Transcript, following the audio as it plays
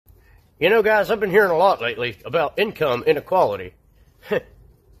You know, guys, I've been hearing a lot lately about income inequality.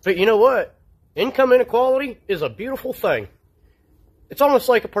 But you know what? Income inequality is a beautiful thing. It's almost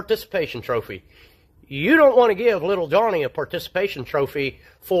like a participation trophy. You don't want to give little Johnny a participation trophy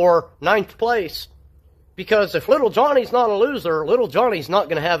for 9th place, because if little Johnny's not a loser, little Johnny's not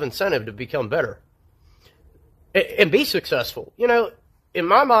going to have incentive to become better and be successful. You know, in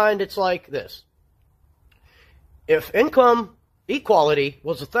my mind, it's like this. If income equality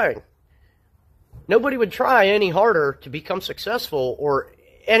was a thing, nobody would try any harder to become successful or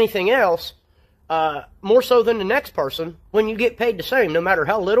anything else, more so than the next person, when you get paid the same, no matter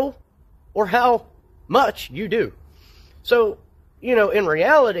how little or how much you do. So, you know, in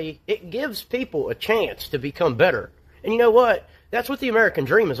reality, it gives people a chance to become better. And you know what? That's what the American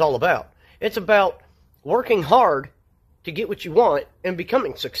dream is all about. It's about working hard to get what you want and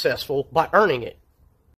becoming successful by earning it.